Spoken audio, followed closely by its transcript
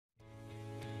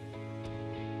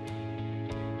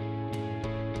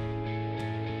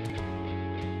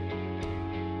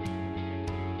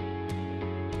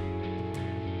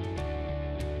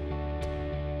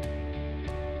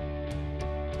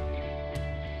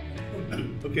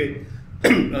Okay,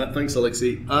 thanks,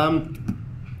 Alexei.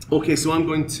 Okay, so I'm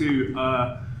going to,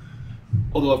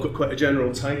 although I've got quite a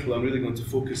general title, I'm really going to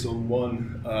focus on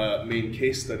one main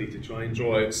case study to try and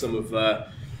draw out some of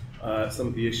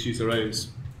the issues around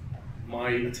my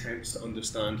attempts to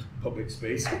understand public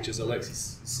space, which, as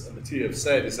Alexei and Mattia have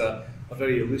said, is a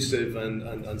very elusive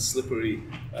and slippery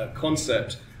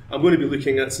concept. I'm going to be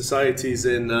looking at societies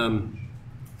in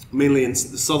mainly in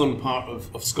the southern part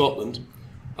of Scotland.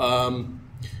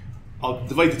 I'll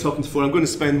divide the talk into four. I'm going to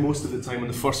spend most of the time on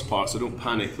the first part, so don't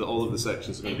panic that all of the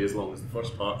sections are going to be as long as the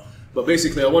first part. But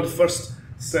basically, I want to first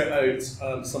set out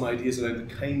some ideas around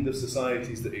the kind of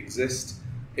societies that exist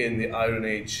in the Iron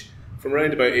Age, from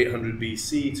around about 800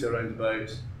 BC to around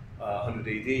about 100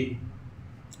 AD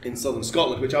in southern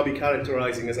Scotland, which I'll be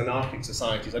characterising as anarchic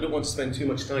societies. I don't want to spend too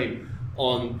much time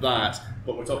on that,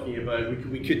 but we're talking about,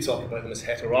 we could talk about them as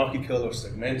heterarchical or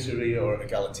segmentary or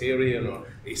egalitarian or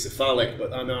acephalic,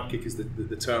 but anarchic is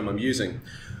the term I'm using.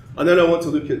 And then I want to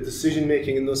look at decision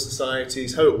making in those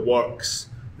societies, how it works,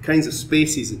 the kinds of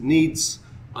spaces it needs,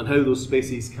 and how those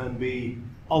spaces can be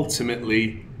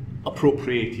ultimately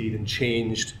appropriated and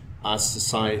changed as the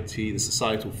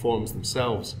societal forms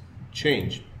themselves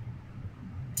change.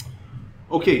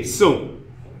 Okay, so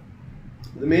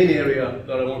the main area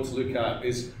that I want to look at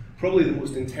is probably the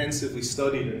most intensively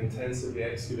studied and intensively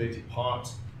excavated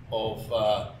part of,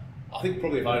 I think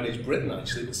probably of Iron Age Britain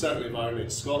actually, but certainly of Iron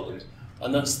Age Scotland,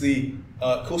 and that's the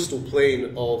coastal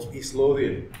plain of East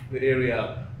Lothian, the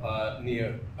area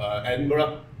near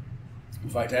Edinburgh. In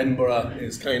fact, Edinburgh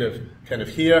is kind of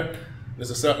here. There's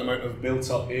a certain amount of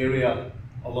built-up area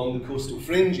along the coastal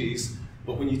fringes,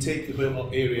 but when you take the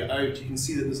built-up area out, you can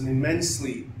see that there's an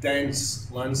immensely dense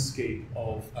landscape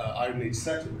of Iron Age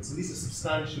settlements. So these are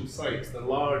substantial sites. They're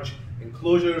large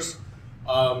enclosures,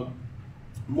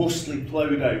 mostly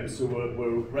ploughed out, so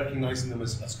we're recognising them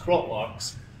as crop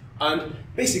marks. And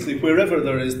basically, wherever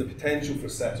there is the potential for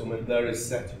settlement, there is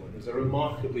settlement. There's a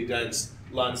remarkably dense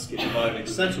landscape of Iron Age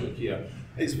settlement here.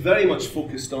 It's very much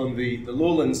focused on the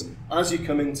lowlands. As you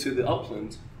come into the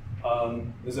upland,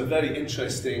 there's a very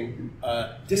interesting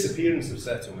disappearance of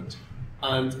settlement.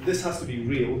 And this has to be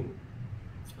real,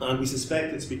 and we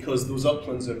suspect it's because those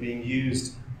uplands are being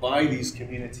used by these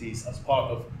communities as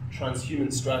part of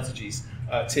transhuman strategies,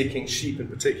 taking sheep in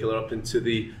particular up into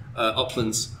the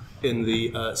uplands in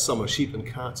the summer, sheep and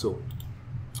cattle.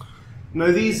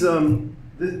 Now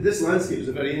this landscape is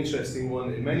a very interesting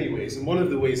one in many ways, and one of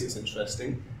the ways it's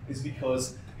interesting is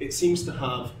because it seems to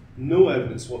have no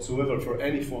evidence whatsoever for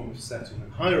any form of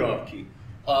settlement hierarchy.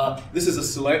 This is a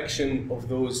selection of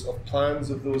plans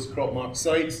of those crop marked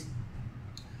sites.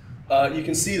 You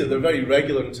can see that they're very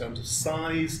regular in terms of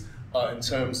size, in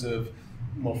terms of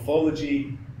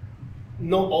morphology.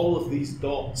 Not all of these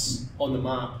dots on the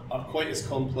map are quite as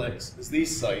complex as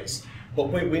these sites,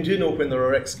 but we do know when there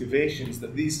are excavations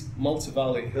that these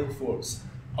multivalley hill forts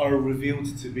are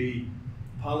revealed to be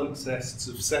palimpsests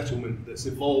of settlement that's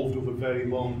evolved over very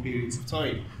long periods of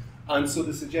time. And so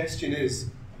the suggestion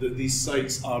is that these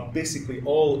sites are basically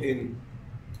all in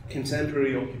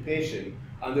contemporary occupation,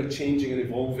 and they're changing and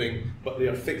evolving, but they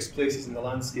are fixed places in the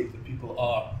landscape that people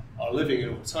are living in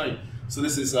over time. So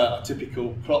this is a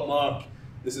typical crop mark.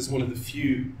 This is one of the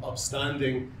few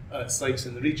upstanding sites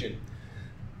in the region.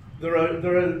 There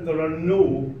are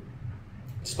no,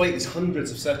 despite these hundreds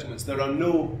of settlements, there are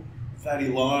no very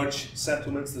large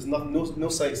settlements. There's no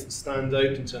sites that stand out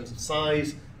in terms of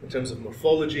size, in terms of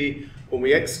morphology. When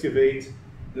we excavate,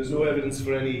 there's no evidence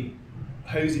for any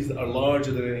houses that are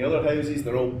larger than any other houses.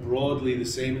 They're all broadly the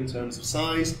same in terms of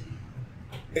size.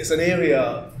 It's an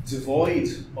area devoid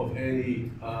of any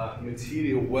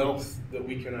material wealth that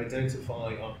we can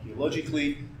identify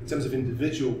archaeologically. In terms of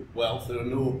individual wealth, there are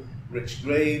no rich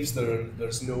graves.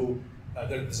 There's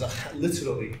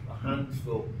literally a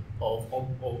handful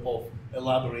of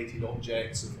elaborated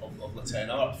objects of Latin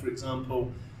art, for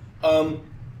example.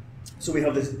 So we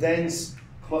have this dense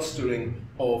clustering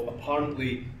of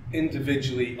apparently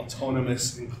individually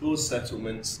autonomous enclosed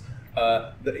settlements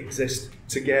that exist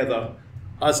together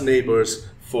as neighbours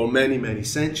for many, many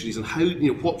centuries. And how,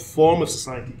 what form of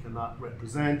society can that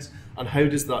represent, and how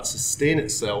does that sustain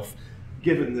itself,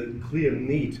 given the clear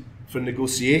need for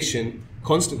negotiation,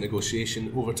 constant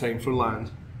negotiation over time for land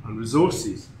and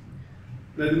resources?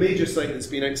 Now, the major site that's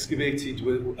been excavated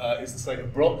is the site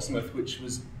of Brocksmith, which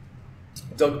was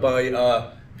dug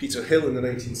by Peter Hill in the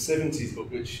 1970s, but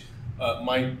which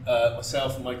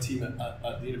myself and my team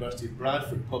at the University of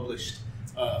Bradford published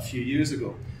a few years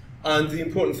ago. And the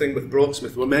important thing with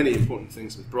Brocksmith, well, many important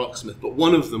things with Brocksmith, but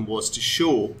one of them was to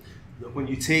show that when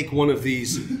you take one of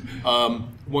these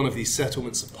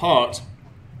settlements apart,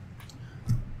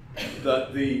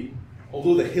 that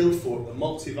although the hill fort, the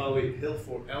multivariate hill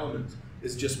fort element,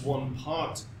 is just one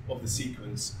part of the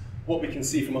sequence, what we can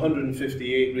see from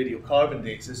 158 radiocarbon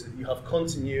dates is that you have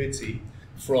continuity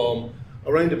from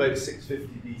around about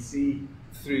 650 BC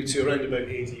through to around about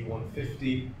AD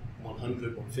 150,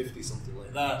 100, 150, something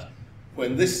like that,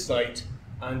 when this site,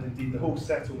 and indeed the whole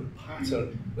settlement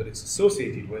pattern that it's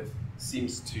associated with,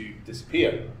 seems to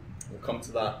disappear. We'll come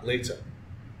to that later.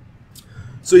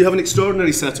 So you have an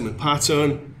extraordinary settlement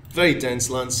pattern, very dense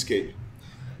landscape.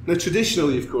 Now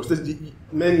traditionally, of course,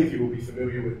 many of you will be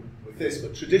familiar with this,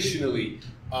 but traditionally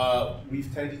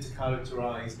we've tended to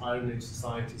characterize Iron Age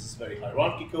societies as very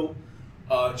hierarchical.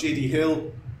 J.D.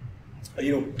 Hill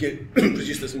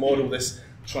produced this model, this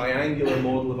triangular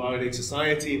model of Iron Age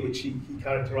society, which he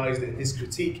characterized in his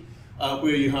critique,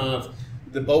 where you have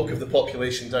the bulk of the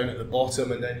population down at the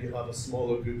bottom, and then you have a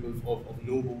smaller group of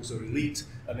nobles or elite,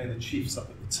 and then the chiefs up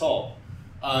at the top.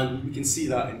 And we can see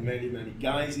that in many, many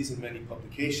guises, in many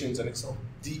publications, and it's all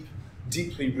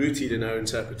deeply rooted in our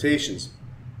interpretations.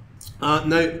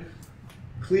 Now,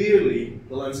 clearly,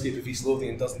 the landscape of East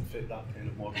Lothian doesn't fit that kind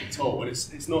of model at all, and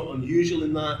it's not unusual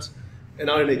in that. In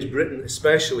Iron Age Britain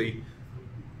especially,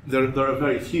 there are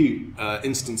very few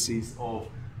instances of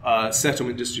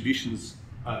settlement distributions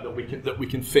that we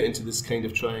can fit into this kind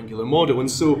of triangular model. And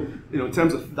so, in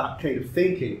terms of that kind of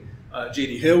thinking,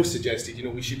 J.D. Hill suggested,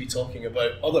 we should be talking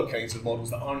about other kinds of models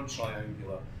that aren't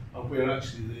triangular, and where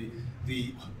actually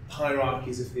the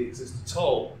hierarchies, if they exist at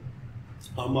all,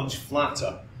 are much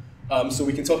flatter. So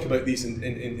we can talk about these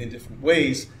in different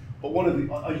ways, but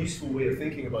a useful way of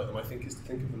thinking about them, I think, is to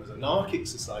think of them as anarchic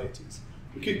societies.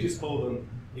 We could just call them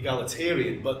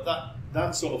egalitarian, but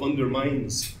that sort of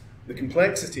undermines the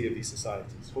complexity of these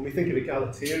societies. When we think of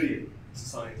egalitarian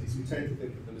societies, we tend to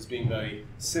think of them as being very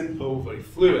simple, very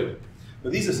fluid.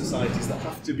 But these are societies that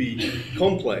have to be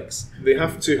complex. They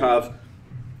have to have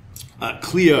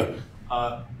clear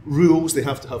rules, they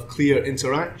have to have clear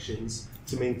interactions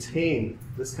to maintain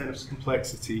this kind of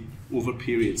complexity over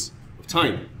periods of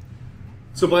time.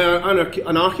 So by our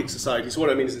anarchic societies, what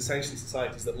I mean is essentially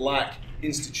societies that lack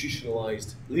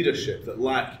institutionalized leadership, that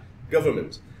lack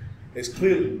government. It's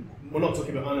clearly, we're not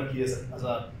talking about anarchy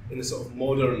in a sort of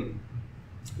modern,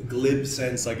 glib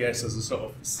sense, I guess, as a sort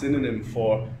of synonym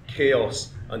for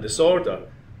chaos and disorder,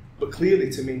 but clearly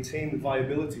to maintain the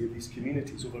viability of these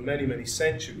communities over many, many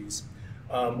centuries,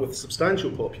 with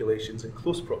substantial populations in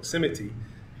close proximity.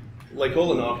 Like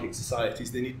all anarchic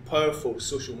societies, they need powerful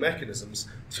social mechanisms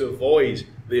to avoid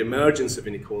the emergence of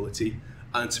inequality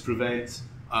and to prevent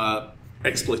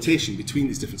exploitation between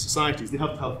these different societies. They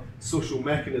have to have social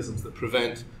mechanisms that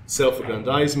prevent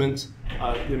self-aggrandizement,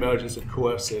 the emergence of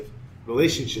coercive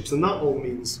relationships, and that all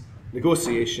means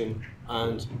negotiation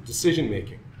and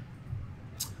decision-making.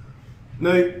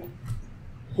 Now,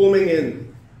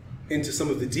 homing into some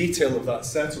of the detail of that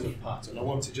settlement pattern, I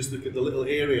want to just look at the little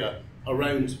area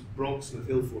around Brocksmith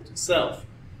Hill Fort itself.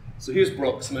 So here's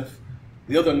Brocksmith.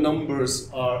 The other numbers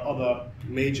are other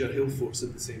major hill forts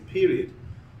of the same period.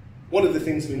 One of the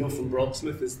things we know from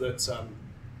Brocksmith is that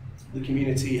the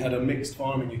community had a mixed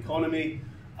farming economy,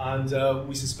 and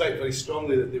we suspect very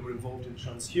strongly that they were involved in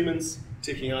transhumance,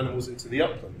 taking animals into the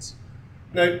uplands.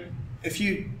 Now,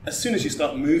 as soon as you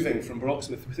start moving from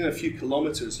Brocksmith, within a few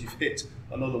kilometres, you've hit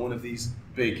another one of these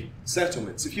big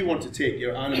settlements. If you want to take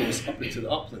your animals up into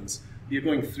the uplands, you're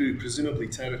going through presumably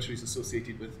territories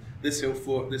associated with this hill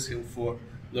fort,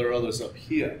 there are others up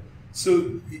here.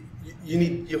 So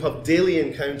you'll have daily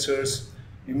encounters,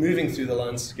 you're moving through the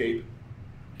landscape.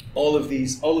 All of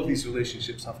these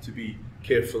relationships have to be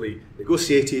carefully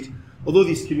negotiated. Although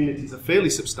these communities are fairly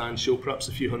substantial, perhaps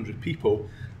a few hundred people,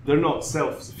 they're not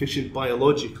self-sufficient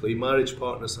biologically. Marriage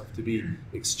partners have to be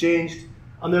exchanged,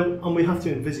 and we have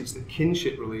to envisage that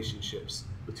kinship relationships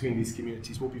between these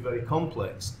communities will be very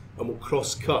complex and will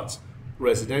cross-cut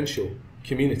residential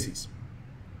communities.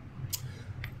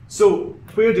 So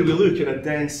where do we look in a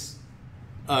dense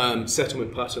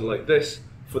settlement pattern like this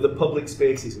for the public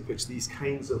spaces in which these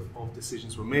kinds of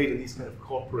decisions were made and these kind of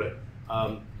corporate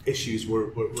issues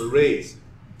were raised?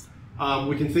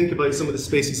 We can think about some of the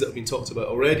spaces that have been talked about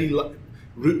already,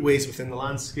 routeways within the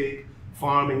landscape,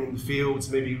 farming in the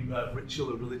fields, maybe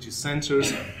ritual or religious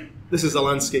centres. This is a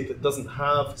landscape that doesn't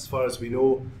have, as far as we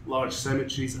know, large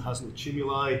cemeteries. It has no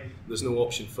tumuli. There's no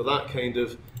option for that kind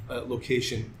of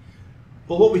location.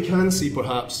 But what we can see,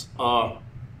 perhaps, are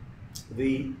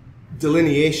the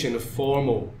delineation of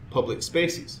formal public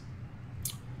spaces.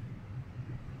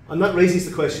 And that raises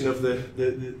the question of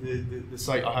the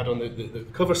site I had on the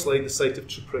cover slide, the site of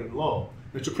Traprain Law.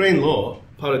 Now, Traprain Law,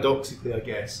 paradoxically, I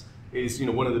guess, is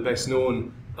one of the best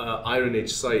known Iron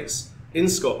Age sites in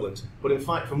Scotland. But in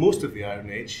fact, for most of the Iron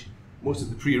Age, most of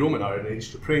the pre-Roman Iron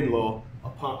Age, Traprain Law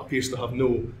appears to have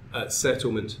no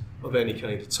settlement of any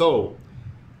kind at all.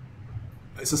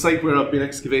 It's a site where I've been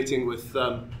excavating with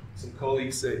some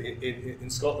colleagues in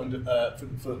Scotland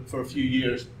for a few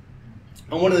years.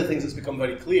 And one of the things that's become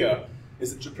very clear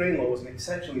is that Traprain Law was an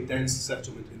exceptionally dense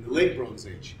settlement in the late Bronze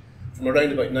Age, from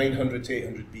around about 900 to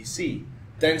 800 BC.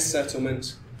 Dense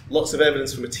settlement, lots of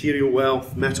evidence for material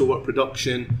wealth, metalwork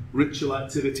production, ritual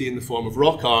activity in the form of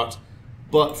rock art.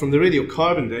 But from the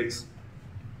radiocarbon dates,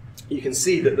 you can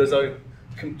see that there's a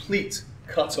complete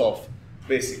cut-off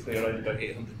basically around about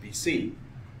 800 BC.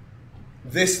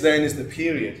 This then is the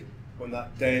period when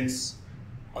that dense,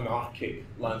 anarchic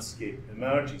landscape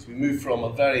emerges. We move from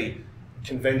a very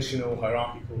conventional,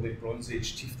 hierarchical, late Bronze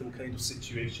Age chiefdom kind of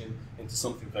situation into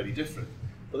something very different.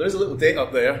 But there's a little date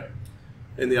up there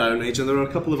in the Iron Age, and there are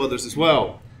a couple of others as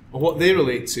well. And what they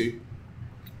relate to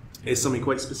is something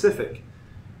quite specific.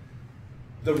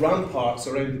 The ramparts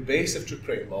around the base of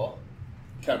Traprain Law,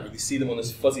 can't really see them on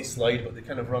this fuzzy slide, but they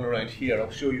kind of run around here. I'll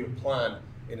show you a plan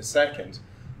in a second.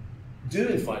 Do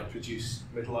in fact produce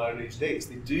Middle Iron Age dates.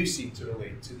 They do seem to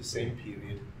relate to the same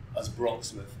period as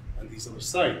Brocksmith and these other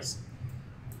sites.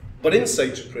 But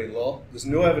inside Traprain Law, there's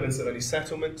no evidence of any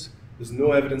settlement, there's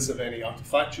no evidence of any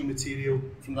artifactual material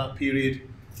from that period.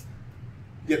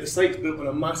 Yet the site's built on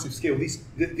a massive scale. These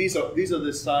are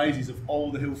the sizes of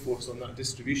all the hill forts on that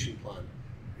distribution plan.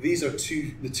 These are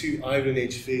the two Iron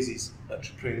Age phases at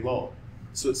Traprain Law.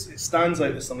 So it stands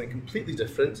out as something completely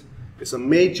different. It's a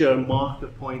major marker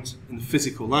point in the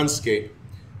physical landscape,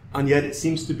 and yet it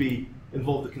seems to be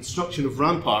involved the construction of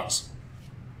ramparts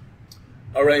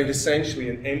around essentially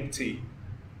an empty,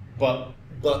 but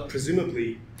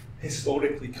presumably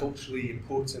historically, culturally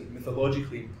important,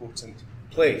 mythologically important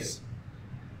place.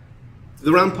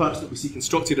 The ramparts that we see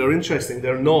constructed are interesting.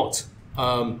 They're not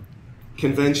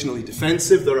conventionally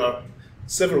defensive. There are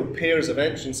several pairs of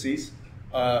entrances,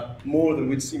 more than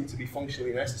would seem to be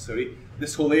functionally necessary.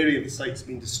 This whole area of the site's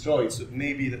been destroyed, so it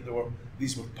may be that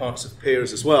these were parts of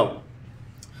pairs as well.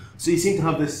 So you seem to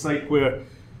have this site where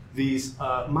these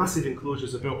massive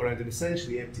enclosures are built around an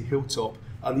essentially empty hilltop,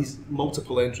 and these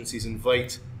multiple entrances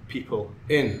invite people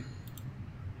in.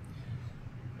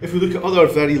 If we look at other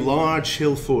very large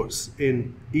hill forts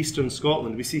in eastern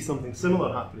Scotland, we see something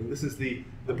similar happening. This is the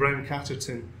Brown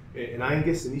Caterthun in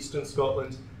Angus in eastern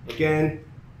Scotland. Again,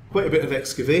 quite a bit of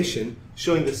excavation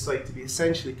showing this site to be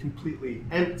essentially completely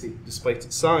empty despite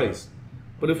its size.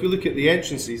 But if we look at the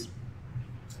entrances,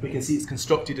 we can see it's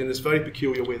constructed in this very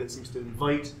peculiar way that seems to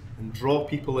invite and draw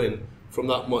people in from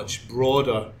that much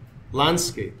broader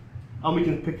landscape. And we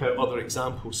can pick out other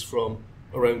examples from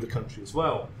around the country as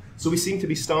well. So we seem to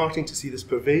be starting to see this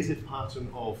pervasive pattern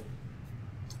of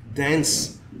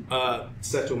dense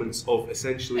settlements of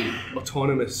essentially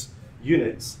autonomous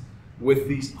units with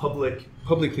these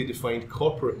publicly defined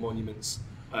corporate monuments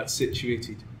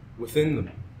situated within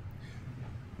them.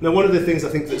 Now, one of the things I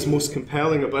think that's most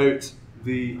compelling about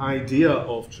the idea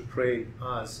of Traprain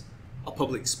as a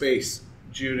public space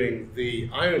during the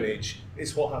Iron Age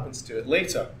is what happens to it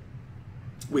later.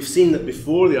 We've seen that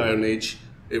before the Iron Age,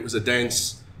 it was a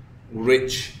dense,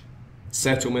 rich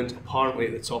settlement, apparently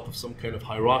at the top of some kind of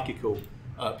hierarchical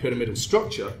pyramidal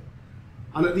structure.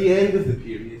 And at the end of the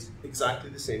period, exactly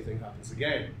the same thing happens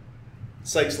again.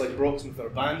 Sites like Brocksmith are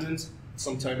abandoned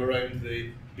sometime around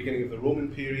the beginning of the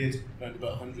Roman period, around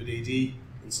about 100 AD in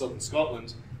southern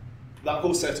Scotland. That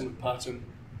whole settlement pattern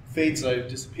fades out,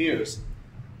 disappears.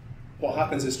 What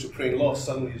happens is Traprain Law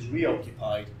suddenly is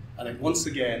reoccupied, and then once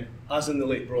again, as in the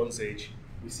late Bronze Age,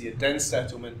 we see a dense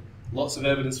settlement, lots of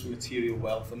evidence for material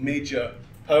wealth, a major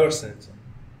power centre.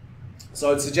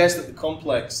 So I'd suggest that the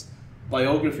complex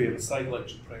biography of a site like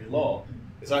Traprain Law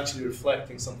is actually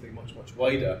reflecting something much, much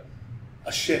wider,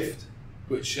 a shift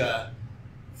which,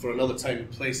 for another time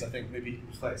and place, I think maybe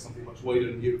reflects something much wider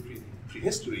in European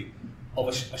prehistory, of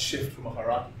a shift from a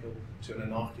hierarchical to an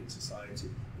anarchic society,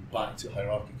 and back to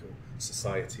hierarchical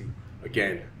society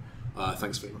again.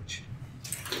 Thanks very much.